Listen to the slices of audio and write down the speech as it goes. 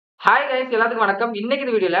Hi guys எல்லாத்துக்கும் வணக்கம். இன்னைக்கு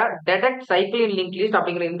இந்த வீடியோல detect cycle in link list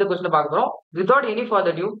அப்படிங்கிற இந்த கொஸ்டின் பார்க்க போறோம். Without any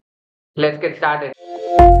further due let's get started.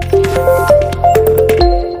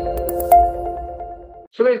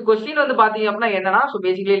 So question வந்து பாத்தீங்க அப்படின்னா என்னன்னா, ஸோ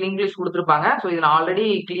பேசிக்கலி லிங்க் லிஸ்ட் கொடுத்துருப்பாங்க. ஸோ இது நான் ஆல்ரெடி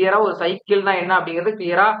கிளியரா ஒரு சைக்கிள்னா என்ன அப்படிங்கிறது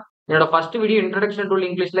கிளியரா என்னோட first video introduction to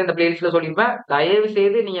link லிஸ்ட்ல இந்த பிளேலிஸ்ட்ல சொல்லியிருப்பேன். தயவு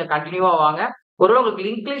செய்து நீங்க கண்டினியூவா வாங்க. ஒருவேளை உங்களுக்கு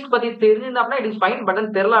லிங்க் லிஸ்ட் பத்தி தெரிஞ்சிருந்தா அப்படின்னா இட் இஸ் ஃபைன். பட்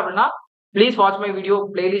தெரியல அப்படின்னா please watch my video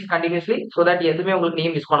playlist continuously so that எதுவுமே உங்களுக்கு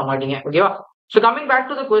நீங்க மிஸ் பண்ண மாட்டீங்க. ஓகேவா? So coming back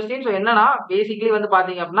to the question. So என்னன்னா பேசிக்கலி வந்து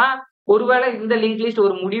பாத்தீங்க அப்படின்னா ஒருவேளை இந்த லிங்க் லிஸ்ட்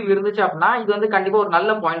ஒரு முடிவு இருந்துச்சு அப்படின்னா இது வந்து கண்டிப்பா ஒரு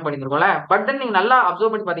நல்ல பாயிண்ட் பண்ணிருக்கோம்ல. பட் தென் நீங்க நல்லா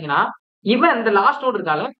அப்சர்வ் பண்ணி பாத்தீங்கன்னா இவன் இந்த லாஸ்ட் நோட்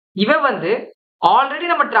இருக்கால இவன் வந்து ஆல்ரெடி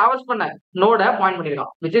நம்ம டிராவல்ஸ் பண்ண நோட பாயிண்ட்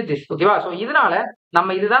பண்ணிருக்கான் விச் இஸ் திஸ். ஓகேவா? ஸோ இதனால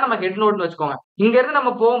நம்ம இதுதான் நம்ம ஹெட் நோட்னு வச்சுக்கோங்க. இங்க இருந்து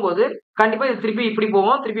நம்ம போகும்போது கண்டிப்பா இது திருப்பி இப்படி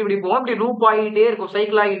போவோம், திருப்பி இப்படி போவோம், இப்படி லூப் ஆகிட்டே இருக்கும்,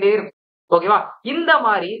 சைக்கிள் ஆகிட்டே இருக்கும். ஓகேவா? இந்த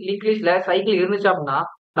மாதிரி லிங்க் லிஸ்ட்ல சைக்கிள் இருந்துச்சு அப்படின்னா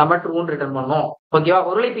நம்ம ட்ரூன்னு ரிட்டர்ன் பண்ணணும். ஓகேவா?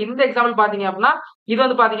 ஒருவேளை இப்ப இந்த எக்ஸாம்பிள் பாத்தீங்க அப்படின்னா இது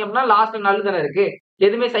வந்து பாத்தீங்க அப்படின்னா லாஸ்ட் நல்லு தானே இருக்கு,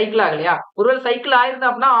 எதுவுமே சைக்கிள் ஆகலையா? ஒருவேளை சைக்கிள் ஆயிருந்தா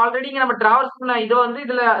அப்படின்னா ஆல்ரெடி நம்ம டிராவல்ஸ் பண்ண இதை வந்து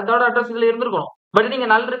இதுல இதோட அட்ரஸ் இதுல இருந்திருக்கணும். பட் நீங்க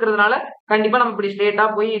நல் இருக்கிறதுனால கண்டிப்பா நம்ம இப்படி ஸ்ட்ரெயிட்டா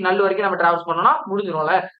போய் நல் வரைக்கும் நம்ம டிராவல்ஸ் பண்ணோம்னா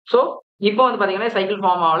முடிஞ்சிடும்ல. சோ இப்போ வந்து பாத்தீங்கன்னா சைக்கிள்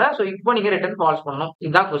ஃபார்ம் ஆகல. சோ இப்போ நீங்க ரிட்டர்ன் ஃபால்ஸ் பண்ணணும்.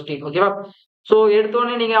 இதுதான் கொஸ்டின். ஓகேவா? சோ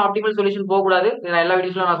எடுத்தோடனே நீங்க ஆப்டிமல் சொல்யூஷன் போக கூடாது. நான் எல்லா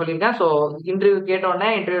வீடியோஸ்ல நான் சொல்லியிருக்கேன். சோ இன்டர்வியூ கேட்டோடனே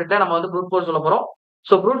இன்டர்வியூ நம்ம வந்து ப்ரூட் ஃபோர்ஸ் சொல்ல போறோம்.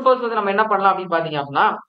 சோ ப்ரூட் ஃபோர்ஸ் வந்து நம்ம என்ன பண்ணலாம் அப்படின்னு பாத்தீங்க அப்படின்னா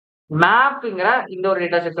மேப்ங்கிற இந்த ஒரு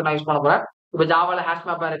டேட்டா செக்ஷன் நான் யூஸ் பண்ண போறேன். இப்போ ஜாவால ஹேஷ்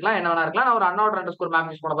மேப்பா இருக்கலாம், என்ன வேணா இருக்கலாம். நான் ஒரு அன்ஆர்டர் அண்டர்ஸ்கோர் மேப்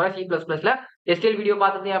யூஸ் பண்ண போறேன். C++ல எஸ்டிஎல் வீடியோ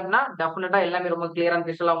பாத்தீங்க அப்படின்னா டெஃபினட்டா எல்லாமே ரொம்ப கிளியர் அண்ட்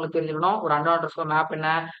கிறிஸ்டலா உங்களுக்கு தெரிஞ்சிடணும். ஒரு அன்ஆர்டர் அண்டர்ஸ்கோர் மேப் என்ன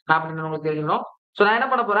உங்களுக்கு தெரிஞ்சிடணும். சோ நான் என்ன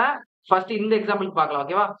பண்ண போறேன் ஃபர்ஸ்ட் இந்த எக்ஸாம்பிள் பார்க்கலாம்.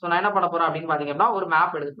 ஓகேவா? சோ நான் என்ன பண்ண போறேன் அப்படின்னு பாத்தீங்க அப்படின்னா ஒரு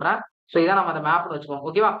மேப் எடுக்க போறேன். சோ இதான் நம்ம அந்த மேப்னு வச்சுக்கோம்.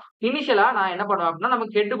 ஓகேவா? இனிஷியலா நான் என்ன பண்ணுவேன் அப்படின்னா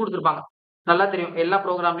நமக்கு ஹெட் கொடுத்துருப்பாங்க. நல்லா தெரியும் எல்லா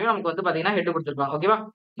ப்ரோக்ராம்லயும் நமக்கு வந்து பாத்தீங்கன்னா ஹெட் கொடுத்துருப்பாங்க. ஓகேவா?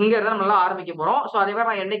 இங்க இருந்தா நம்ம ஆரம்பிக்க போறோம். சோ அதே மாதிரி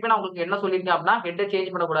நான் என்னைக்குமே நான் உங்களுக்கு என்ன சொல்லியிருக்கேன் அப்படின்னா ஹெட்டை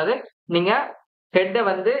சேஞ்ச் பண்ணக்கூடாது. நீங்க ஹெட்டை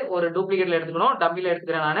வந்து ஒரு டூப்ளிகேட்ல எடுத்துக்கணும். டம்மில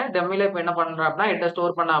எடுத்துக்கிறேன் நானு. டம்மில இப்ப என்ன பண்றேன் அப்படின்னா ஹெட்டை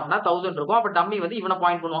ஸ்டோர் பண்ண அப்படின்னா 1000 இருக்கும். அப்ப டம்மி வந்து இவனை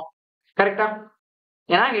பாயிண்ட் பண்ணுவோம். கரெக்டா?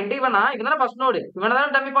 ஏன்னா ஹெட் இவனா இதுதானே ஃபர்ஸ்ட் நோடு, இவனை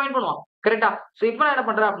தானே டம்மி பாயிண்ட் பண்ணுவான். கரெக்டா? சோ இப்போ நான் என்ன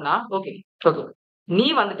பண்றேன் அப்படின்னா ஓகே ஓகே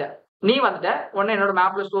நீ வந்துட்ட உடனே என்னோட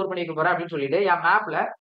மேப்ல ஸ்டோர் பண்ணி வைக்க போறேன் அப்படின்னு சொல்லிட்டு என் மேப்ல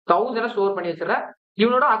 1000 ஸ்டோர் பண்ணி வச்சிடறேன்.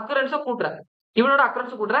 இவனோட அக்கரன்ஸை கூட்டுறேன்.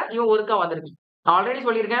 இவன் ஒருக்கா வந்திருக்கு. நான் ஆல்ரெடி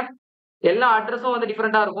சொல்லியிருக்கேன் எல்லா அட்ரஸும் வந்து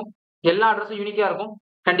டிஃபரெண்டா இருக்கும். எல்லா அட்ரஸும் யூனிக்கா இருக்கும்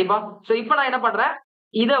கண்டிப்பா. சோ இப்போ நான் என்ன பண்றேன்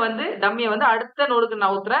இதை வந்து டம்மியை வந்து அடுத்த நோடுக்கு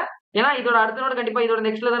நவுத்துறேன். ஏன்னா இதோட அடுத்த நோடு கண்டிப்பா இதோட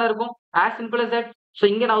நெக்ஸ்ட்ல தானே இருக்கும். As simple as that. So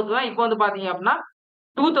இங்க நவுத்துவேன். இப்போ வந்து பாத்தீங்க அப்படின்னா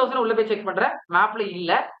 2000 உள்ள போய் செக் பண்றேன்.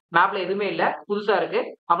 மேப்ல எதுவுமே இல்ல, புதுசா இருக்கு.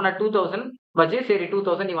 அப்ப நான் 2000 வச்சு சரி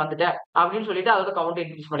 2000 நீ வந்துட்ட அப்படின்னு சொல்லிட்டு அதோட கவுண்ட்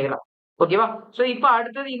இன்க்ரீஸ் பண்ணிடலாம். ஓகேவா? சோ இப்போ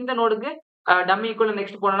அடுத்தது இந்த நோடுக்கு டம்மி ஈக்குவல்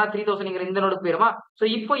நெக்ஸ்ட் போனா 3000 இந்த நோடுக்கு போயிருமா? சோ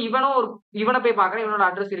இப்போ இவனை போய் பாக்குறேன். இவனோட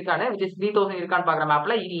அட்ரஸ் இருக்கான்னு which is 3000 இருக்கான்னு பாக்குற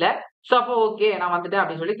மேப்ல இல்ல. சோ அப்போ ஓகே நான் வந்துட்டேன்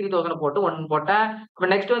அப்படின்னு சொல்லி 3000 போட்டு 1 போட்டேன். அப்ப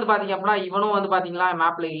நெக்ஸ்ட் வந்து பாத்தீங்க அப்படின்னா இவனும் வந்து பாத்தீங்களா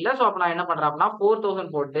மேப்ல இல்ல. சோ அப்ப நான் என்ன பண்றேன் அப்படின்னா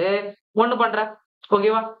 4000 போட்டு 1 பண்றேன்.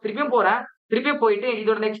 ஓகேவா? திருப்பியும் போறேன். திருப்பியும் போயிட்டு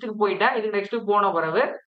இதோட நெக்ஸ்ட்டுக்கு போயிட்டேன். இதுக்கு நெக்ஸ்ட்டுக்கு போன பிறகு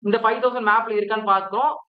இந்த 5000 மேப்ல இருக்கான்னு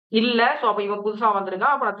பாக்குறோம். இல்ல. சோ அப்ப இவன் புதுசா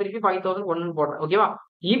வந்திருக்கான். அப்ப நான் திருப்பி 5000 1 போடுறேன். ஓகேவா?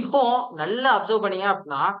 இப்போ நல்லா அப்சர்வ் பண்ணீங்க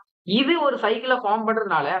அப்படின்னா இது ஒரு சைக்கிள ஃபார்ம்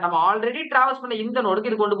பண்றதுனால நம்ம ஆல்ரெடி டிராவல்ஸ் பண்ண இந்த நோடுக்கு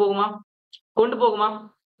இது கொண்டு போகுமா?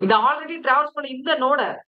 இது ஆல்ரெடி டிராவல்ஸ் பண்ண இந்த நோட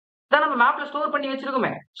தான் நம்ம மேப்ல ஸ்டோர் பண்ணி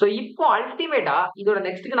வச்சிருக்கோமே. சோ இப்போ அல்டிமேட்டா இதோட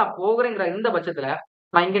நெக்ஸ்ட்க்கு நான் போகிறேங்கிற இந்த பட்சத்துல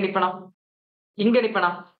நான் இங்க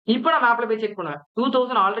நிப்பேனா? இப்போ நான் மேப்ல போய் செக் பண்ணுவேன்.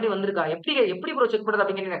 2000 ஆல்ரெடி வந்திருக்கா? எப்படி ப்ரோ செக் பண்றது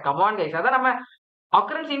அப்படின்னு கேட்டீங்க. Come on guys. அதான் நம்ம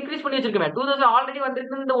அக்கரன்ஸ் இன்க்ரீஸ் பண்ணி வச்சிருக்கோமே. 2000 ஆல்ரெடி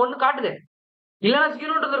வந்திருக்கு இந்த 1 காட்டுது. இல்லனா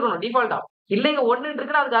 0 இருக்கணும் டிஃபால்ட்டா. இல்ல இங்க 1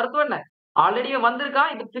 இருக்குன்னா அதுக்கு அர்த்தம் என்ன? ஆல்ரெடி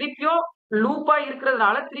வந்திருக்கான். இப்ப திருப்பியும் லூப்பா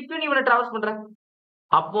இருக்கிறதுனால திருப்பியும் நீ இவனை டிராவல்ஸ் பண்ற.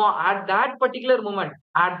 அப்போ at that particular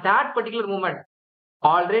moment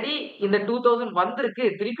already இந்த 2000 வந்திருக்கு.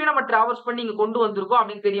 திருப்பி நம்ம டிராவல்ஸ் பண்ணி இங்க கொண்டு வந்திருக்கோம்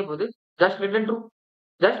அப்படின்னு தெரியும் போது ஜஸ்ட் ரிட்டர்ன்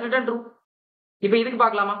ட்ரூ. இப்ப இதுக்கு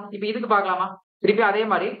பார்க்கலாமா? திருப்பி அதே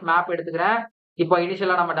மாதிரி மேப் எடுத்துக்கிறேன். இப்போ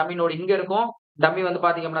இனிஷியலா நம்ம டம்மி நோடு இங்க இருக்கும். டம்மி வந்து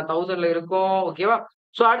பாத்தீங்க அப்படின்னா 1000ல இருக்கும். ஓகேவா?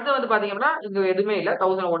 சோ அடுத்து வந்து பாத்தீங்க அப்படின்னா இங்க எதுவுமே இல்ல.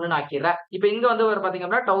 1000 1 ஆக்கிடுறேன். இப்ப இங்க வந்து பாத்தீங்க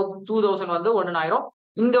அப்படின்னா 2000 வந்து 1 ஆயிரும்.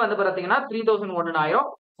 இங்க வந்து பாத்தீங்கன்னா 3000 1 ஆயிரும்.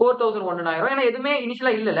 4000 1 ஆயிரும். ஏன்னா எதுவுமே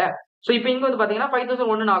இனிஷியலா இல்லல. சோ இப்போ இங்க வந்து பாத்தீங்கன்னா 5000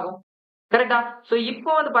 1 ஆகும். கரெக்டா? சோ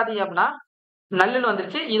இப்போ வந்து பாத்தீங்க அப்படின்னா நல்லுன்னு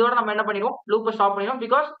வந்துருச்சு. இதோட நம்ம என்ன பண்ணிடுவோம் லூப்பை ஸ்டாப் பண்ணிடுவோம்.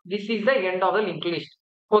 Because this is the end of the link list.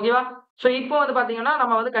 ஓகேவா? சோ இப்போ வந்து பாத்தீங்கன்னா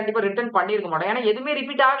நம்ம வந்து கண்டிப்பா ரிட்டர்ன் பண்ணிருக்க மாட்டோம். ஏன்னா எதுவுமே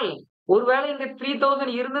ரிப்பீட் ஆகல. ஒருவேளை இங்க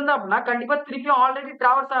 3000 இருந்திருந்தா அப்படின்னா கண்டிப்பா திருப்பியும் ஆல்ரெடி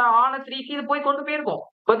டிராவல்ஸ் ஆன 3க்கு இது போய் கொண்டு போயிருக்கும்.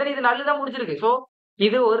 பட் இது நல்லதா முடிஞ்சிருக்கு. சோ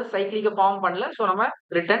இது ஒரு சைக்கிளிக்க ஃபார்ம் பண்ணல. சோ நம்ம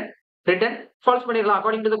ரிட்டர்ன் ஃபால்ஸ் பண்ணிடலாம்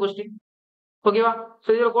அக்கார்டிங் டு த கொஸ்டின். ஓகேவா? சோ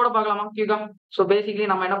இதுல கூட பார்க்கலாமா கியூக்கா? சோ பேசிக்கலி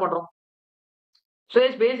நம்ம என்ன பண்றோம்? சோ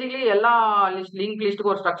பேசிக்கலி எல்லா லிங்க்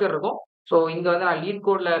லிஸ்ட்டுக்கு ஒரு ஸ்ட்ரக்சர் இருக்கும். ஸோ இங்க வந்து நான் லீட்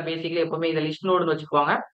கோட்ல பேசிக்கலி எப்பவுமே இதை லிஸ்ட் நோடுன்னு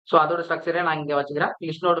வச்சுக்குவாங்க. ஸோ அதோட ஸ்ட்ரக்சரே நான் இங்க வச்சுக்கிறேன்.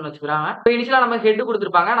 லிஸ்ட் நோடுன்னு வச்சுக்கிறாங்க. ஸோ இனிஷியலா நம்ம ஹெட்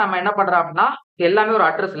கொடுத்துருப்பாங்க. நம்ம என்ன பண்றோம் அப்படின்னா எல்லாமே ஒரு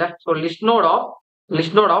அட்ரஸ்ல. So list note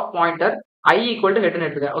of pointer I equal to ஹெட்னு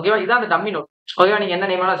எடுத்துக்க. ஓகேவா, இதான் அந்த டம்மி நோட். ஓகேவா, நீங்க என்ன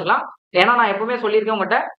நேம் வேணா வச்சுக்கலாம். ஏன்னா நான் எப்பவுமே சொல்லியிருக்கேன்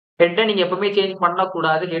உங்கள்கிட்ட, ஹெட்டை நீங்க எப்பவுமே சேஞ்ச்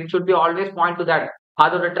பண்ணக்கூடாது. Head should be always point to that.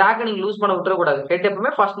 அதோட ட்ராக் நீங்க லூஸ் பண்ண விட்டுறக்கூடாது. ஹெட்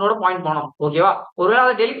எப்பவுமே ஃபர்ஸ்ட் நோட பாயிண்ட் பண்ணணும். ஓகேவா, ஒருவேளை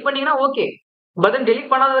அதை டெலிட் பண்ணீங்கன்னா ஓகே, பட் தென்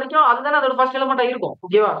டெலிட் பண்ணாத வரைக்கும் அதுதானே அதோட ஃபர்ஸ்ட் எலிமெண்டா இருக்கும்.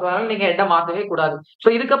 ஓகேவா, ஸோ அதனால நீங்க ஹெட்டை மாத்தவே கூடாது. ஸோ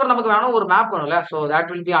இதுக்கப்புறம் நமக்கு வேணும் ஒரு மேப் வேணும்ல. So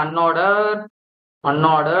that will be unordered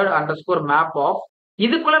underscore map of.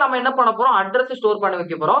 இதுக்குள்ள நம்ம என்ன பண்ண போறோம், அட்ரஸ் ஸ்டோர் பண்ணி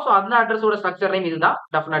வைக்க போறோம். ஸோ அந்த அட்ரஸோட ஸ்ட்ரக்சர் நேம் இதுதான்.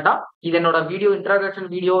 டெஃபினட்டா இது என்னோட வீடியோ இன்ட்ரோடக்ஷன்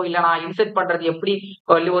வீடியோ, இல்ல நான் இன்செர்ட் பண்றது எப்படி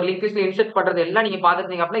ஒரு லிங்க் லிஸ்ட்ல இன்செர்ட் பண்றது எல்லாம் நீங்க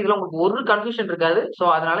பாத்துருந்தீங்க அப்படின்னா இதுல உங்களுக்கு ஒரு கன்ஃபியூஷன் இருக்காது. ஸோ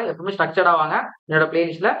அதனால எப்பவுமே ஸ்ட்ரக்சர்டா வாங்க என்னோட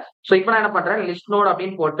பிளேலிஸ்ட்ல. ஸோ இப்போ நான் என்ன பண்றேன், லிஸ்ட் நோட்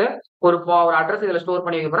அப்படின்னு போட்டு ஒரு அட்ரஸ் இதுல ஸ்டோர்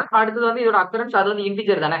பண்ணி வைக்க போறேன். அடுத்தது வந்து இதோட அக்கரன்ஸ், அது வந்து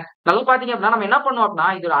இன்டிஜர் தானே. நல்லா பாத்தீங்க அப்படின்னா நம்ம என்ன பண்ணுவோம் அப்படின்னா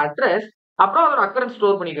இதோட அட்ரஸ் அப்புறம் அதோட அக்கரன்ஸ்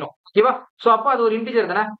ஸ்டோர் பண்ணிக்கிறோம். ஓகேவா, சோ அப்ப அது ஒரு இன்டிஜர்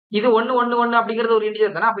தானே. இது 111 அப்படிங்கிறது ஒரு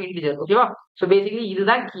இன்டிஜர் தானே, அப்ப இன்டிஜர். ஓகேவா, சோ பேசிக்கலி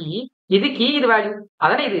இதுதான் கீ, இது கீ, இது வேல்யூ.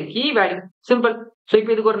 அதானே இது கீ வேல்யூ, சிம்பிள். சோ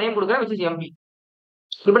இப்போ இதுக்கு ஒரு நேம் கொடுக்குறேன், which is எம்பி.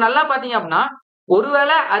 இப்ப நல்லா பாத்தீங்க அப்படின்னா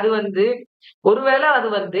ஒருவேளை அது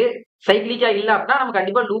வந்து சைக்கிளிக்கா இல்ல அப்படின்னா நம்ம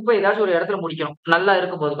கண்டிப்பா லூப்பை ஏதாச்சும் ஒரு இடத்துல முடிக்கணும். நல்லா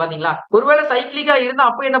இருக்கும் போது பாத்தீங்களா. ஒருவேளை சைக்கிளிக்கா இருந்தா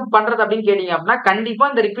அப்ப என்ன பண்றது அப்படின்னு கேட்டீங்க அப்படின்னா கண்டிப்பா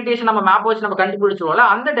இந்த ரிப்பீட்டேஷன் நம்ம மேப் வச்சு நம்ம கண்டுபிடிச்சிருவோம்ல,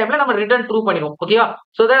 அந்த டைம்ல நம்ம ரிட்டர்ன் ட்ரூ பண்ணிடுவோம். ஓகேவா,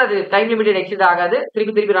 சோ தட் அது டைம் லிமிட்டட் எக்ஸிட் ஆகாது,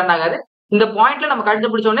 திருப்பி ரன் ஆகாது. இந்த பாயிண்ட்ல நம்ம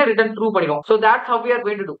கண்டுபிடிச்ச உடனே ரிட்டர்ன் ட்ரூ பண்ணிடுவோம். So that's how we are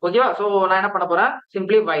going to do. ஓகேவா, சோ நான் என்ன பண்ண போறேன்,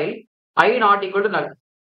 simply while i not equal to null.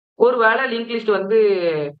 ஒருவேளை லிங்க் லிஸ்ட் வந்து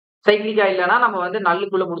சைக்கிளிக்கா இல்லைன்னா நம்ம வந்து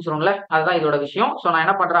நல்லுக்குள்ள முடிச்சிருவோம்ல, அதுதான் இதோட விஷயம். சோ நான்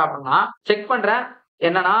என்ன பண்றேன் அப்படின்னா செக் பண்றேன்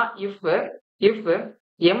என்னன்னா if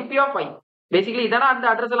MP of I, basically இதான அந்த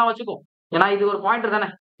அட்ரஸ் எல்லாம் வச்சுக்கும். ஏன்னா இது ஒரு பாயிண்டர் தானே,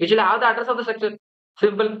 which will have the address of the structure.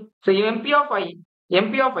 Simple. So MP of I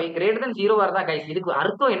greater than 0 வரதா கைஸ். இதுக்கு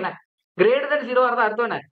அர்த்தம் என்ன, கிரேட்டர் தென் 0 வரதா அர்த்தம்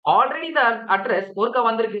என்ன, ஆல்ரெடி இந்த அட்ரஸ் ஒருக்கா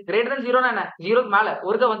வந்திருக்கு. கிரேட்டர் தென் 0 என்ன, 0க்கு மேல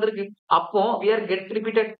ஒருக்கா வந்திருக்கு. அப்போ we are get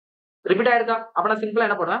ரிப்பீட் ஆயிருக்கா. அப்ப நான் சிம்பிளா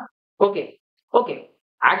என்ன பண்ணுவேன், ஓகே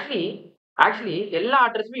ஆக்சுவலி எல்லா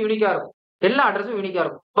அட்ரஸுமே யூனிக்கா இருக்கும்.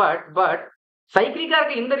 பட் சைக்கிளிக்கா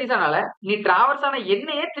இருக்க இந்த ரீசனால நீ டிராவல்ஸ் ஆன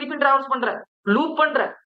என்னையே திருப்பி டிராவல்ஸ் பண்ற, லூப் பண்ற.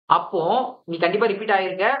 அப்போ நீ கண்டிப்பா ரிப்பீட்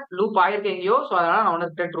ஆயிருக்க, லூப் ஆயிருக்க எங்கேயோ. சோ அதனால நான்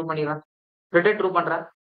ரிட்டர்ன் ட்ரூ பண்றேன்.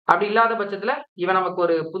 அப்படி இல்லாத பட்சத்துல இவன் நமக்கு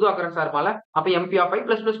ஒரு புது அக்கரன்ஸா இருப்பான்ல, அப்ப எம்பி ஆஃப் ஐ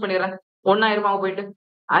பிளஸ் பண்ணிடுறேன், 1 ஆயிருமா போயிட்டு.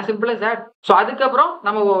 as simple as that. So அதுக்கப்புறம்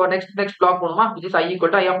நம்ம நெக்ஸ்ட் பிளாக் போணுமா, which is i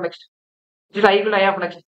equal to i of next.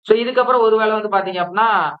 So இதுக்கப்புறம் ஒருவேளை வந்து பாத்தீங்க அப்படின்னா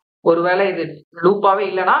ஒருவேளை இது லூப்பாவே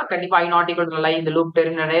இல்லைன்னா கண்டிப்பா i not equal to null, இந்த லூப்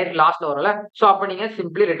டெர்மினேட் லாஸ்ட்ல வரல. சோ அப்ப நீங்க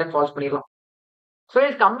சிம்பிளி ரிட்டர்ன் ஃபால்ஸ் பண்ணிடலாம். So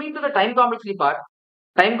is coming to the time complexity part.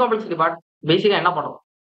 பேசிக்கா என்ன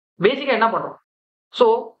பண்றோம், சோ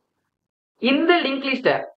இந்த லிங்க்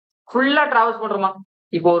லிஸ்ட ஃபுல்லா டிராவல்ஸ் பண்றோமா.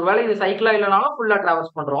 இப்போ ஒருவேளை இது சைக்கிளா இல்லைனாலும் ஃபுல்லா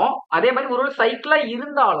டிராவல்ஸ் பண்றோம். அதே மாதிரி ஒருவேளை சைக்கிளா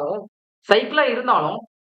இருந்தாலும்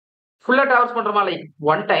ஃபுல்லா டிராவல்ஸ் பண்றோமா, like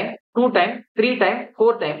 1 time 2 time 3 time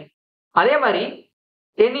 4 time. அதே மாதிரி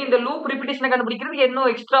இந்த லூப் ரிப்பீட்டேஷனை கண்டுபிடிக்கிறதுக்கு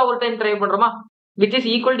இன்னும் எக்ஸ்ட்ரா ஒரு டைம் ட்ரை பண்றோமா, which is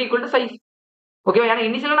equal to size. ஓகேவா, ஏன்னா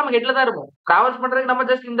இனிஷியலா நம்ம ஹெட்ல தான் இருக்கும். டிராவல்ஸ் பண்றதுக்கு நம்ம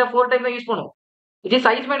ஜஸ்ட் இந்த 4 டைம் தான் யூஸ் பண்ணுவோம், which is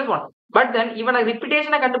size minus 1. But then இவனை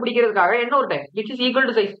ரிப்பீட்டேஷனை கண்டுபிடிக்கிறதுக்காக என்ன ஒரு time, which is equal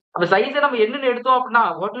to size. அப்ப சைஸை நம்ம என்னன்னு எடுத்தோம் அப்படின்னா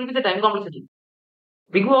what will be the time complexity,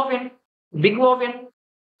 big O of n,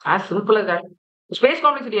 as simple as that. Space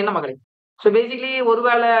complexity என்ன மகளே. ஸோ பேசிக்கலி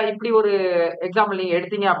ஒருவேளை இப்படி ஒரு எக்ஸாம்பிள் நீங்க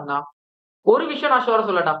எடுத்தீங்க அப்படின்னா ஒரு விஷயம் நான் ஷோரா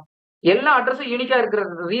சொல்லட்டா, எல்லா அட்ரஸும் யூனிக்கா இருக்கிற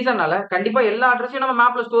ரீசனால கண்டிப்பா எல்லா அட்ரஸையும் நம்ம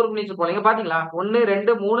மேப்ல ஸ்டோர் பண்ணி வச்சிருப்போம். நீங்க பாத்தீங்களா 1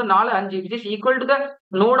 2 3 4 5, which is equal to the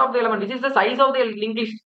node of the element, which is the size of the linked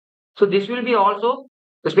list. So this will be also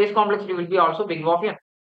the space complexity will be also big O of n.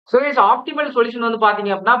 So is optimal solution வந்து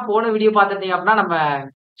பாத்தீங்க அப்படின்னா போன video பாத்துட்டீங்க அப்படின்னா நம்ம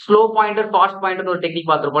slow pointer fast pointer ஒரு technique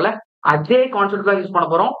பார்த்துருப்போம்ல, அதே concept தான் use பண்ண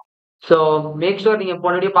போறோம். ஸோ மேக் ஷூர் நீங்க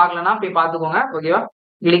போன வீடியோ பார்க்கலன்னா போய் பார்த்துக்கோங்க. ஓகேவா,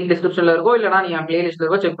 லிங்க் டிஸ்கிரிப்ஷன்ல இருக்கோ இல்லைனா நீங்க பிளேலிஸ்ட்ல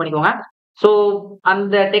இருக்கோ செக் பண்ணிக்கோங்க. ஸோ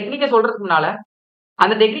அந்த டெக்னிக்கை சொல்றதுக்கு முன்னால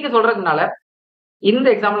இந்த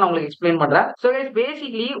எக்ஸாம்பிள் நான் உங்களுக்கு எக்ஸ்பிளைன் பண்றேன். ஸோ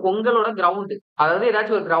பேசிக்கலி உங்களோட கிரவுண்ட், அதாவது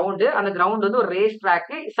ஏதாச்சும் ஒரு கிரவுண்ட், அந்த கிரவுண்ட் வந்து ஒரு ரேஸ்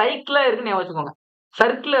ட்ராக் சைக்கிளா இருக்குன்னு வச்சுக்கோங்க,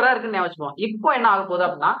 சர்க்குலரா இருக்குன்னு வச்சுக்கோங்க. இப்போ என்ன ஆக போகுது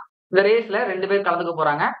அப்படின்னா இந்த ரேஸ்ல 2 பேர் கலந்துக்க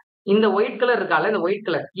போறாங்க. இந்த ஒயிட் கலர் இருக்கால, இந்த ஒயிட்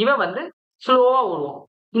கலர் இவன் வந்து ஸ்லோவா ஓடுவான்,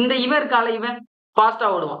 இந்த இவன் இருக்கால இவன் ஃபாஸ்டா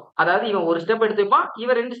ஓடுவான். அதாவது இவன் ஒரு ஸ்டெப் எடுத்து வைப்பான்,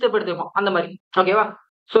 இவன் 2 ஸ்டெப் எடுத்து வைப்பான், அந்த மாதிரி. ஓகேவா,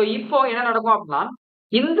 சோ இப்போ என்ன நடக்கும் அப்படின்னா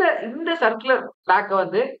இந்த சர்க்குலர் ட்ராக்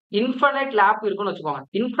வந்து இன்ஃபினைட் லேப் இருக்குன்னு வச்சுக்கோங்க.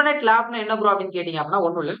 இன்ஃபினைட் லேப்னா என்ன ப்ரோ அப்படின்னு கேட்டீங்க அப்படின்னா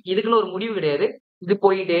ஒன்றும் இல்லை, இதுக்குன்னு ஒரு முடிவு கிடையாது. இது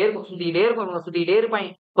போயிட்டே இருக்கும், சுத்திட்டே இருப்பாங்க.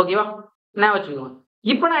 ஓகேவா, நான் வச்சுக்கோங்க.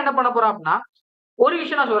 இப்போ நான் என்ன பண்ண போறேன் அப்படின்னா ஒரு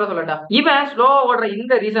விஷயம் நான் சொல்லட்டா, இவன் ஸ்லோவா ஓடுற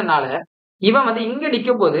இந்த ரீசன்னால இவன் வந்து இங்க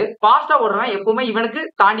நிக்கும் போது ஃபாஸ்டா ஓடுறான், எப்பவுமே இவனுக்கு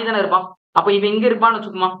தாண்டி தானே இருப்பான். அப்ப இவன் இங்க இருப்பான்னு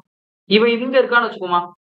வச்சுக்குமா, இவன் இங்க இருக்கான்னு வச்சுக்கோமா.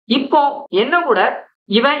 இப்போ என்ன கூட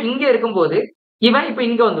இவன் இங்க இருக்கும்போது இவன் இப்ப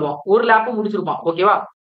இங்க வந்துருவான். ஒரு லேப் முடிச்சிருப்பான். ஓகேவா?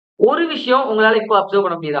 ஒரு விஷயம் உங்களால இப்ப அப்சர்வ்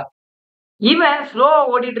பண்ண முடியுதா? இவன் ஸ்லோவா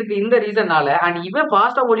ஓடிட்டு இருக்கு இந்த ரீசன்னால அண்ட் இவன்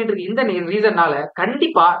ஃபாஸ்டா ஓடிட்டு இருக்கு இந்த ரீசன்னால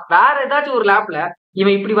கண்டிப்பா வேற ஏதாச்சும் ஒரு லேப்ல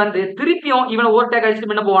இவன் இப்படி வந்து திருப்பியும் இவனை ஓவர்டேக்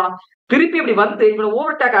அடிச்சுட்டு முன்ன போவானா? திருப்பி இப்படி வந்து இவனை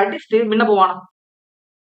ஓவர்டேக் அடிச்சுட்டு முன்ன போவானா?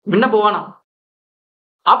 முன்ன போவானா?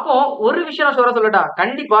 அப்போ ஒரு விஷயம் நான் சொல்லட்டா?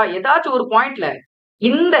 கண்டிப்பா ஏதாச்சும் ஒரு பாயிண்ட்ல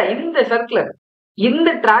இந்த இந்த சர்க்குலர் இந்த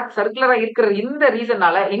ட்ராக் சர்க்குலரா இருக்கிற இந்த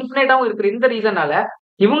ரீசன்னால இன்ஃபினைட்டாவும் இருக்கிற இந்த ரீசன்னால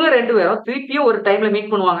இவங்க 2 பேரும் திருப்பியும் ஒரு டைம்ல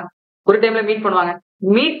மீட் பண்ணுவாங்க. ஒரு டைம்ல மீட் பண்ணுவாங்க.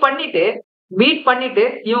 மீட் பண்ணிட்டு மீட் பண்ணிட்டு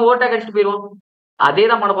இவன் ஓவர்டேக் அடிச்சுட்டு போயிருவான். அதே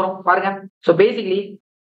தான் பண்ண போறோம். பாருங்க. சோ பேசிக்கலி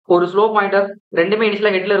ஒரு ஸ்லோ பாயிண்டர் 2மே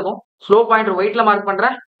இனிஷியலா ஹெட்ல இருக்கும். ஸ்லோ பாயிண்டர் ஒயிட்ல மார்க்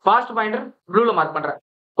பண்றேன். ஃபாஸ்ட் பாயிண்டர் ப்ளூல மார்க் பண்றேன்.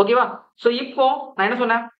 ஓகேவா? சோ இப்போ நான் என்ன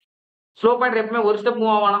சொன்னேன்? ஸ்லோ பாயிண்டர் எப்பவுமே ஒரு ஸ்டெப்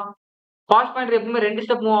மூவ் ஆவானா? ஃபாஸ்ட் பாயிண்டர் எப்பவுமே 2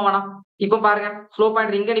 ஸ்டெப் மூவ் ஆவானா? இப்போ பாருங்க. ஸ்லோ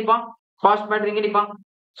பாயிண்டர் இங்க நிப்பான். ஃபாஸ்ட் பாயிண்டர் இங்க நிப்பான்.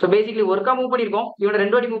 சோ பேசிக்கலி ஒருக்கா மூவ் பண்ணிருக்கோம். இவன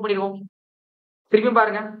 2 வாட்டி மூவ் பண்ணிருக்கோம். திருப்பி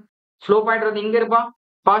பாருங்க. ஸ்லோ பாயிண்டர் வந்து இங்க இருப்பான்.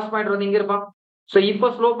 ஃபாஸ்ட் பாயிண்டர் வந்து இங்க இருப்பான். சோ இப்போ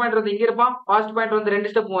ஸ்லோ பாயிண்டர் வந்து இங்க இருப்பான். ஃபாஸ்ட் பாயிண்டர் வந்து 2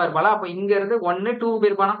 ஸ்டெப் மூவ் ஆயிருப்பாளா? அப்ப இங்க இருந்து 1 2க்கு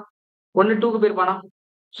போயிருப்பானா? 1 2க்கு போயிருப்பானா?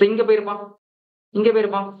 சோ இங்க போயிருப்பான். இங்க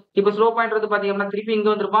போயிருப்பான். இப்ப ஸ்லோ பாயிண்டர் வந்து பாத்தீங்க அப்படின்னா திருப்பி இங்க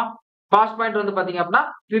வந்திருப்பான். ஃபாஸ்ட் பாயிண்டர் வந்து பாத்தீங்க அப்படின்னா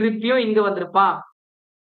திருப்பியும் இங்க வந்திருப்பான்.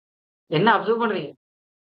 என்ன அப்சர்வ் பண்றீங்க?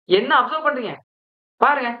 என்ன அப்சர்வ் பண்றீங்க?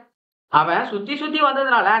 பாருங்க. அவன் சுத்தி சுத்தி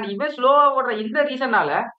வந்ததுனால இவன் ஸ்லோவா ஓடுற இந்த ரீசன்னால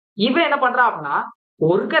இவன் என்ன பண்றான் அப்படின்னா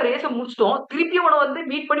ஒருக்க ரேஸ முடிச்சிட்டோம். திருப்பியும் அவன வந்து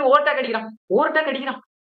மீட் பண்ணி ஓவர்டேக் அடிக்கிறான். ஓவர்டேக் அடிக்கிறான்.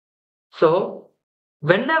 சோ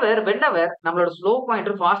வென்னெவர் நம்மளோட slow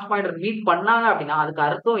pointer, fast pointer meet பண்ணாங்க அப்படின்னா அதுக்கு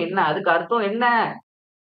அர்த்தம் என்ன? அதுக்கு அர்த்தம் என்ன?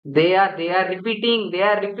 They are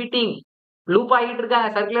repeating. லூப் ஆகிட்டு இருக்காங்க.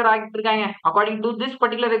 சர்க்குலர் ஆகிட்டு இருக்காங்க. According to this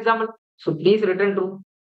particular example. So please return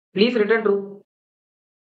true.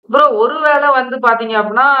 Bro ஒருவேளை வந்து பாத்தீங்க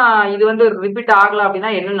அப்படின்னா இது வந்து ரிப்பீட் ஆகல அப்படின்னா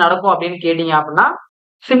என்ன நடக்கும் அப்படின்னு கேட்டீங்க அப்படின்னா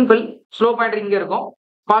சிம்பிள். ஸ்லோ பாயிண்டர் இங்க இருக்கும்.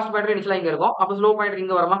 ஃபாஸ்ட் பாயிண்டர் இனிஷியலா இங்க இருக்கும். அப்ப ஸ்லோ பாயிண்டர்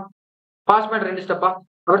இங்க வருமா? ஃபாஸ்ட் பாயிண்டர் 2 ஸ்டெப்பா?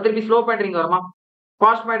 அப்புறம் திருப்பி ஸ்லோ பாயிண்டர் இங்க வருமா?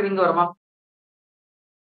 ஃபாஸ்ட் பாயிண்டர் இங்க வருமா?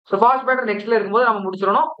 சோ ஃபாஸ்ட் பாயிண்டர் நெக்ஸ்ட்ல இருக்கும்போது நம்ம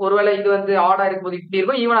முடிச்சிடணும். ஒருவேளை இது வந்து ஆடா இருக்கும்போது இப்படி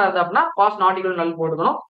இருக்கும். ஈவனா இருந்தா அப்படின்னா ஃபாஸ்ட் நாட் ஈக்குவல் நல்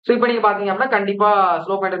போட்டுக்கணும். சோ இப்போ நீங்க பாத்தீங்க அப்படின்னா கண்டிப்பா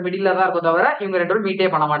ஸ்லோ பாயிண்டர் மிடில்ல தான் இருக்கும் தவிர இவங்க 2 பேரும்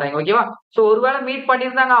மீட்டே பண்ண மாட்டாங்க. ஓகேவா? சோ ஒருவேளை மீட்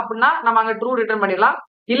பண்ணியிருந்தாங்க அப்படின்னா நம்ம அங்க ட்ரூ ரிட்டர்ன் பண்ணிடலாம்.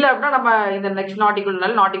 இல்ல அப்படின்னா நம்ம இந்த நெக்ஸ்ட் நாட் ஈக்குவல்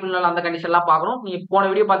நல் அந்த கண்டிஷன் எல்லாம் பார்க்கணும். நீங்க போன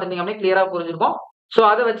வீடியோ பார்த்துட்டீங்க அப்படின்னா கிளியரா புரிஞ்சிருக்கும். சோ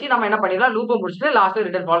அதை வச்சு நம்ம என்ன பண்ணிடலாம்? லூப்பை முடிச்சுட்டு லாஸ்ட்ல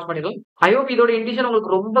ரிட்டர்ன் ஃபால்ஸ் பண்ணிடலாம். ஐ ஹோப் இதோட இன்டிஷன்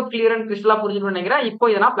உங்களுக்கு ரொம்ப கிளியர் அண்ட் கிறிஸ்டலா புரிஞ்சுக்கணும்னு நினைக்கிறேன். இப்போ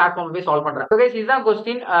இதை நான் பிளாட்ஃபார்ம்ல போய் சால்வ் பண்றேன். So guys, இதுதான்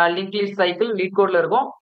question. Link list cycle lead கோட்ல இருக்கும்.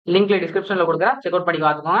 லிங்க்ல டிஸ்கிரிப்ஷன்ல கொடுக்குறேன். செக் அவுட் பண்ணி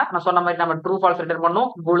பார்த்துக்கோங்க. நான் சொன்ன மாதிரி நம்ம ட்ரூ ஃபால்ஸ் ரிட்டர்ன் பண்ணணும்.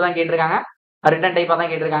 பூல் தான் கேட்டிருக்காங்க. ரிட்டர்ன் டைப்பா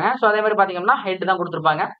தான் கேட்டிருக்காங்க. சோ அதே மாதிரி பாத்தீங்கன்னா ஹெட் தான்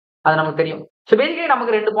கொடுத்துருப்பாங்க. அது நமக்கு தெரியும். சோ பேசிக்கலி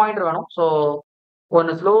நமக்கு 2 பாயிண்டர் வேணும். சோ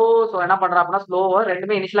ஒன்னு ஸ்லோ. சோ என்ன பண்றோம் அப்படின்னா ஸ்லோவா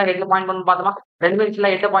 2மே இனிஷியலா ஹெட்ல பாயிண்ட் பண்ணணும் பார்த்தோமா? 2மே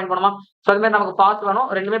இனிஷியலா ஹெட்ட பாயிண்ட் பண்ணுமா? சோ அது மாதிரி நமக்கு ஃபாஸ்ட் வேணும்.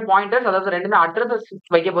 2மே பாயிண்டர்ஸ், அதாவது 2மே அட்ரஸ்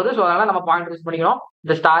வைக்க போகுது. சோ அதனால நம்ம பாயிண்ட் யூஸ் பண்ணிக்கிறோம்.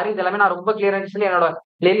 இந்த ஸ்டார் இது எல்லாமே நான் ரொம்ப கிளியரா என்னோட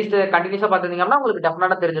பிளேலிஸ்ட் கண்டினியூஸா பாத்துருந்தீங்க அப்படின்னா உங்களுக்கு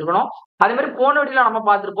டெஃபினட்டா தெரிஞ்சிருக்கணும். அதே மாதிரி போன வீடியோல நம்ம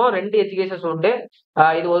பார்த்திருப்போம் 2 எஜுகேஷன்ஸ் உண்டு.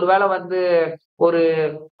 இது ஒருவேளை வந்து ஒரு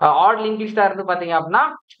ஆட் லிங்க் லிஸ்டா இருந்து பாத்தீங்க அப்படின்னா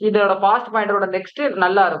இதோட ஃபாஸ்ட் பாயிண்டரோட நெக்ஸ்ட்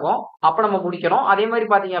நல்லா இருக்கும். அப்ப நம்ம முடிக்கணும். அதே மாதிரி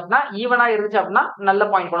பாத்தீங்க அப்படின்னா ஈவனா இருந்துச்சு அப்படின்னா நல்ல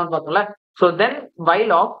பாயிண்ட் பண்ணணும்னு பார்த்தோம்ல. So then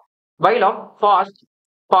while of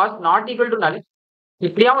fast not equal to null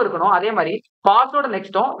இப்படியாவும் இருக்கணும். அதே மாதிரி ஃபாஸ்டோட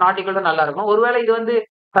நெக்ஸ்டும் நாட் ஈக்குவல் டு நல்லா இருக்கும். ஒருவேளை இது வந்து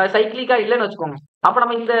சைக்கிளிக்கா இல்லைன்னு வச்சுக்கோங்க. அப்ப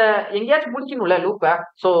நம்ம இந்த எங்கேயாச்சும் முடிக்கணும்ல லூப்ப.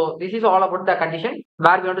 So this is all about the condition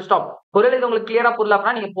where we want to stop. ஒருவேளை இது உங்களுக்கு கிளியரா புரியல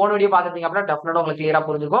அப்படின்னா நீங்க போன வீடியோ பார்த்துட்டீங்க அப்படின்னா டெஃபினட்டா உங்களுக்கு கிளியரா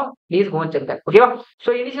புரிஞ்சிருக்கும். Please go check that. ஓகேவா?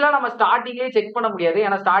 சோ இனிஷியலா நம்ம ஸ்டார்டிங்லேயே செக் பண்ண முடியாது.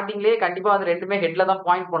 ஏன்னா ஸ்டார்டிங்லேயே கண்டிப்பா வந்து 2மே ஹெட்ல தான்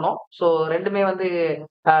பாயிண்ட் பண்ணும். சோ 2மே வந்து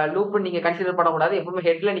லூப் நீங்க கன்சிடர் பண்ணக்கூடாது. எப்பவுமே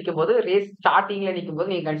ஹெட்ல நிக்கும் போது ரேஸ் ஸ்டார்டிங்ல நிக்கும்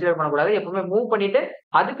போது நீங்க கன்சிடர் பண்ணக்கூடாது. எப்பவுமே மூவ் பண்ணிட்டு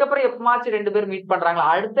அதுக்கப்புறம் எப்பமாச்சும் 2 பேர் மீட் பண்றாங்களா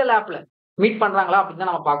அடுத்த லேப்ல மீட் பண்றாங்களா அப்படின்னு தான்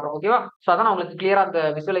நம்ம பாக்குறோம். ஓகேவா? சோ அதான் நான் உங்களுக்கு கிளியரா அந்த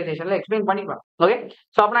விசுவலைசேஷன்ல எக்ஸ்பிளைன் பண்ணிப்பேன். ஓகே?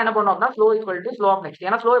 சோ அப்ப என்ன பண்ணுவோம் அப்படின்னா slow equal to slow of next.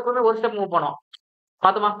 ஏன்னா ஸ்லோ எப்பவுமே ஒரு ஸ்டெப் மூவ் பண்ணுவோம்.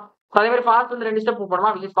 பாத்துமா? அதே மாதிரி ஃபாஸ்ட் வந்து 2 ஸ்டெப் மூவ்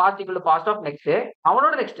பண்ணுவான். Which is fast equal to fast of next.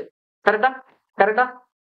 அவனோட நெக்ஸ்ட். கரெக்டா?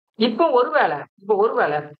 இப்போ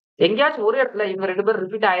ஒருவேளை எங்கேயாச்சும் ஒரு இடத்துல இவங்க 2 பேர்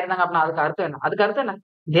ரிப்பீட் ஆயிருந்தாங்க அப்படின்னா அதுக்கு அர்த்தம் என்ன?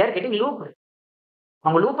 They are getting loop.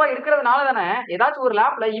 அவங்க லூப்பா இருக்கிறதுனால தானே ஏதாச்சும் ஒரு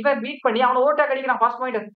லேப்ல இவன் மீட் பண்ணி அவனை ஓவர்டேக் அடிக்கிறான் ஃபாஸ்ட்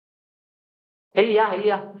பாயிண்டர்.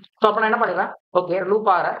 இல்லையா? சோ அப்ப நான் என்ன பண்ணிடுறேன்? ஓகே லூப்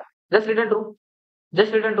ஆற ஜஸ்ட் ரிட்டர்ன்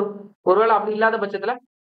ட்ரூ. ஒருவேளை அப்படி இல்லாத பட்சத்துல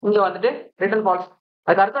இங்க வந்துட்டு ரிட்டர்ன் ஃபால்ஸ்.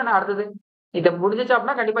 அதுக்கு அர்த்தம் என்ன? அடுத்தது இது முடிஞ்சிச்சு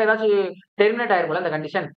அப்படின்னா கண்டிப்பா ஏதாச்சும் டெர்மினேட் ஆயிருக்கும்ல இந்த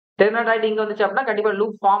கண்டிஷன். டெர்மினேட் ஆயிட்டு இங்க வந்துச்சு அப்படின்னா கண்டிப்பா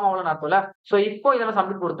லூப் ஃபார்ம் ஆகலன்னு அர்த்தம்ல. சோ இப்போ இதெல்லாம்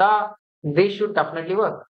சப்மிட் கொடுத்தா this should definitely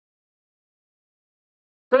work.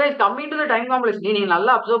 So guys, coming to the time complexity நீங்க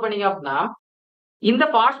நல்லா அப்சர்வ் பண்ணீங்க அப்படின்னா இந்த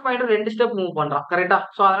ஃபாஸ்ட் பாயிண்டர் 2 ஸ்டெப் மூவ் பண்றான் கரெக்ட்டா?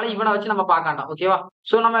 சோ அதனால இவன வச்சு நம்ம பார்க்க ஓகேவா?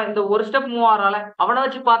 சோ நம்ம இந்த ஒரு ஸ்டெப் மூவ் ஆகுறான்ல அவன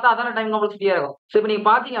வச்சு பார்த்தா அதான டைம் காம்ப்ளெக்சிட்டியா இருக்கும். சோ இப்ப நீங்க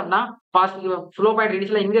பார்த்தீங்க அப்படின்னா ஃபாஸ்ட் ஃப்ளோ பாயிண்ட்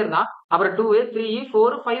ரீடியஸ்ல இங்க இருந்தா அப்புறம் 2 3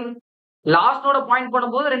 4 5 லாஸ்ட் நோட பாயிண்ட்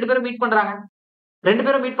பண்ணும்போது 2 பேரும் மீட் பண்றாங்க. 2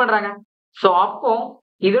 பேரும் மீட் பண்றாங்க. சோ அப்போ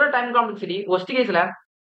இதோட டைம் காம்ப்ளெக்சிட்டி வொர்ஸ்ட் கேஸ்ல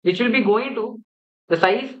which will be going to the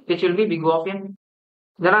size which will be big of n.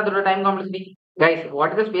 இதெல்லாம் அதோட time complexity. Guys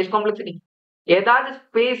what is the space complexity? ஏதாச்சும்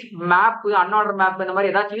ஸ்பேஸ் மேப் அன்ஆர்டர் மேப் இந்த மாதிரி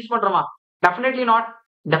ஏதாச்சும் யூஸ் பண்றோமா? Definitely not.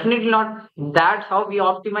 Definitely not. That's how we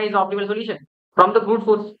optimise optimal solution from the brute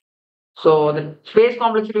force. So the space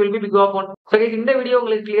complexity will be big of one. So guys இந்த video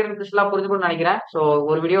உங்களுக்கு clear இன்ட்ரெஸ்ட்லாம் புரிஞ்சுக்கணும்னு நினைக்கிறேன். So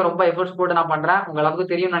ஒரு video ரொம்ப எஃபர்ட்ஸ் போட்டு நான் பண்றேன். உங்க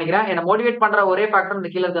அளவுக்கு தெரியும்னு நினைக்கிறேன். என்ன மோட்டிவேட் பண்ற ஒரே ஃபேக்டர்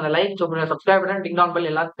இந்த கீழே இருக்க அந்த லைக், சப்ஸ்கிரைப் பட்டன், டிங் டாங் பெல்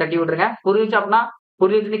எல்லாம் தட்டி விட்டுருங்க. புரிஞ்சுச்சு அப்படின்னா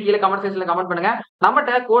புரிஞ்சுன்னு கீழே கமெண்ட் செக்ஷன்ல கமெண்ட் பண்ணுங்க.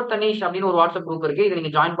 நம்மகிட்ட கோட் தனீஷ் அப்படின்னு ஒரு வாட்ஸ்அப் குரூப் இருக்கு. இது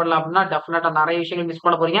நீங்க ஜாயின் பண்ணலாம் அப்படின்னா டெஃபினட்டா நிறைய விஷயங்கள் மிஸ்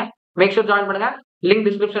பண்ண போறீங்க. மேக் ஷூர் ஜாயின் பண்ணுங்க. லிங்க்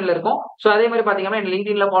டிஸ்கிரிப்ஷன்ல இருக்கும். ஸோ அதே மாதிரி பாத்தீங்கன்னா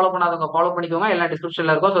லிங்க்டின்ல ஃபாலோ பண்ணாதவங்க ஃபாலோ பண்ணிக்கோங்க. எல்லாம்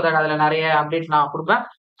டிஸ்கிரிப்ஷன்ல இருக்கும். ஸோ தட் அதுல நிறைய அப்டேட்ஸ் நான் கொடுப்பேன்.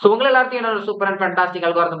 ஸோ உங்களை எல்லாத்தையும் என்னோட சூப்பர் அண்ட் ஃபேண்டாஸ்டிக்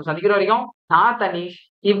அல்காரிதம் சந்திக்கிற வரைக்கும் நான் தனீஷ்.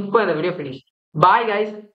 இப்போ இந்த video finish. Bye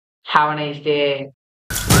guys. Have a nice day.